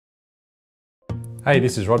Hey,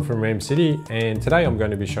 this is Rod from Ramcity, and today I'm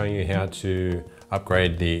going to be showing you how to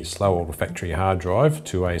upgrade the slow old factory hard drive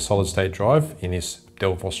to a solid state drive in this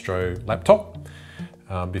Dell Vostro laptop.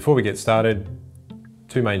 Before we get started,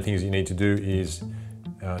 two main things you need to do is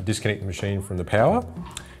disconnect the machine from the power,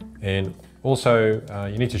 and also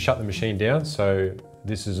you need to shut the machine down. So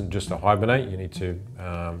this isn't just a hibernate, you need to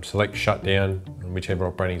select shut down on whichever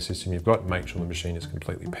operating system you've got and make sure the machine is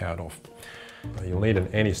completely powered off. You'll need an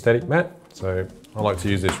anti-static mat, so I like to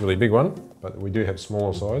use this really big one, but we do have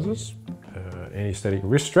smaller sizes. Anti-static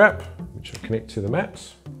wrist strap, which will connect to the mat.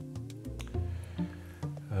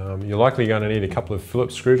 You're likely going to need a couple of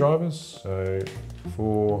Phillips screwdrivers. So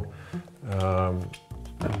for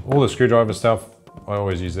all the screwdriver stuff, I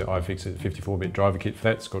always use the iFixit 54-bit driver kit for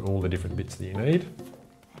that. It's got all the different bits that you need.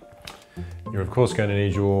 You're of course going to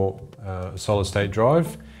need your solid state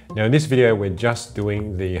drive. Now in this video, we're just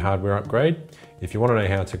doing the hardware upgrade. If you want to know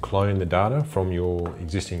how to clone the data from your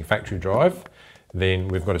existing factory drive, then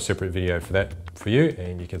we've got a separate video for that for you,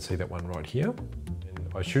 and you can see that one right here. And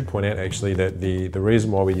I should point out actually that the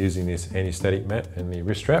reason why we're using this anti-static mat and the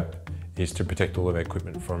wrist strap is to protect all of our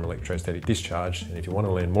equipment from electrostatic discharge. And if you want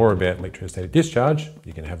to learn more about electrostatic discharge,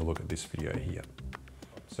 you can have a look at this video here.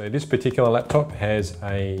 So this particular laptop has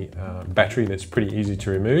a battery that's pretty easy to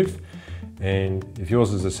remove. And if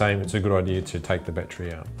yours is the same, it's a good idea to take the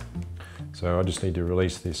battery out. So I just need to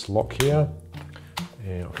release this lock here,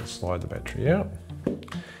 and I can slide the battery out.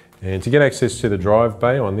 And to get access to the drive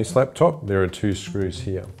bay on this laptop, there are two screws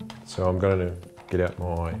here. So I'm going to get out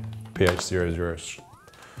my PH00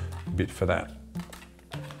 bit for that.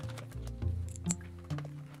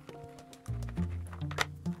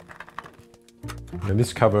 And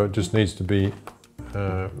this cover just needs to be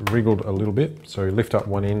wriggled a little bit. So lift up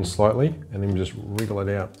one end slightly and then just wriggle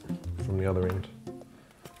it out from the other end.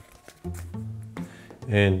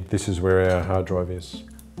 And this is where our hard drive is.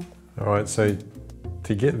 All right, so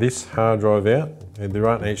to get this hard drive out, there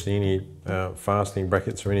aren't actually any fastening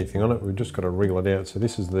brackets or anything on it. We've just got to wriggle it out. So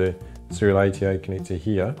this is the serial ATA connector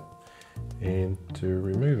here. And to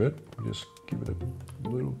remove it, just give it a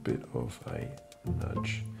little bit of a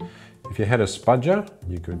nudge. If you had a spudger,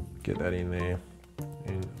 you could get that in there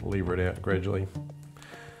and lever it out gradually.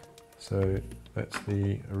 So that's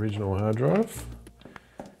the original hard drive.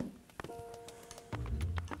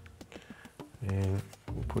 And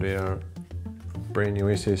we'll put our brand new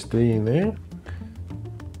SSD in there.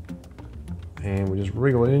 And we'll just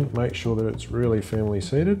wriggle it in, make sure that it's really firmly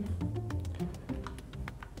seated.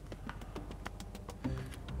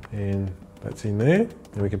 And that's in there.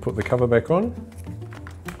 And we can put the cover back on.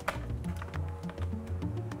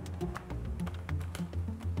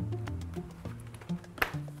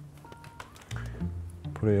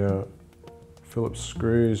 Put our Phillips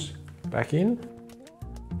screws back in.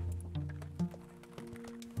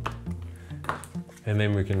 And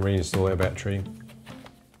then we can reinstall our battery.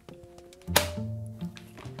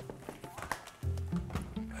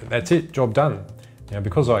 That's it, job done. Now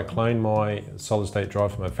because I cloned my solid state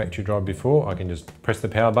drive from my factory drive before, I can just press the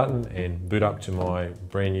power button and boot up to my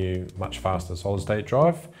brand new, much faster solid state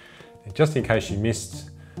drive. And just in case you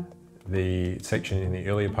missed the section in the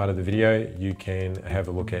earlier part of the video, you can have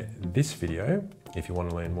a look at this video if you want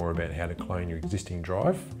to learn more about how to clone your existing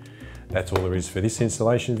drive. That's all there is for this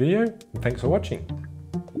installation video, and thanks for watching.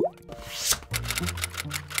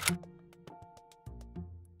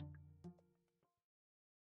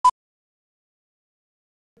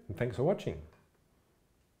 And thanks for watching.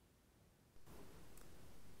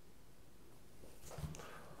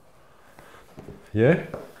 Yeah,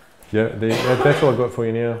 that's all I've got for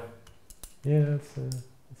you now. Yeah, that's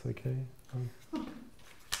okay.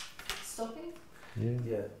 Stopping?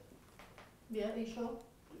 Yeah. Yeah, are you sure?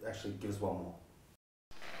 Actually, give us one more.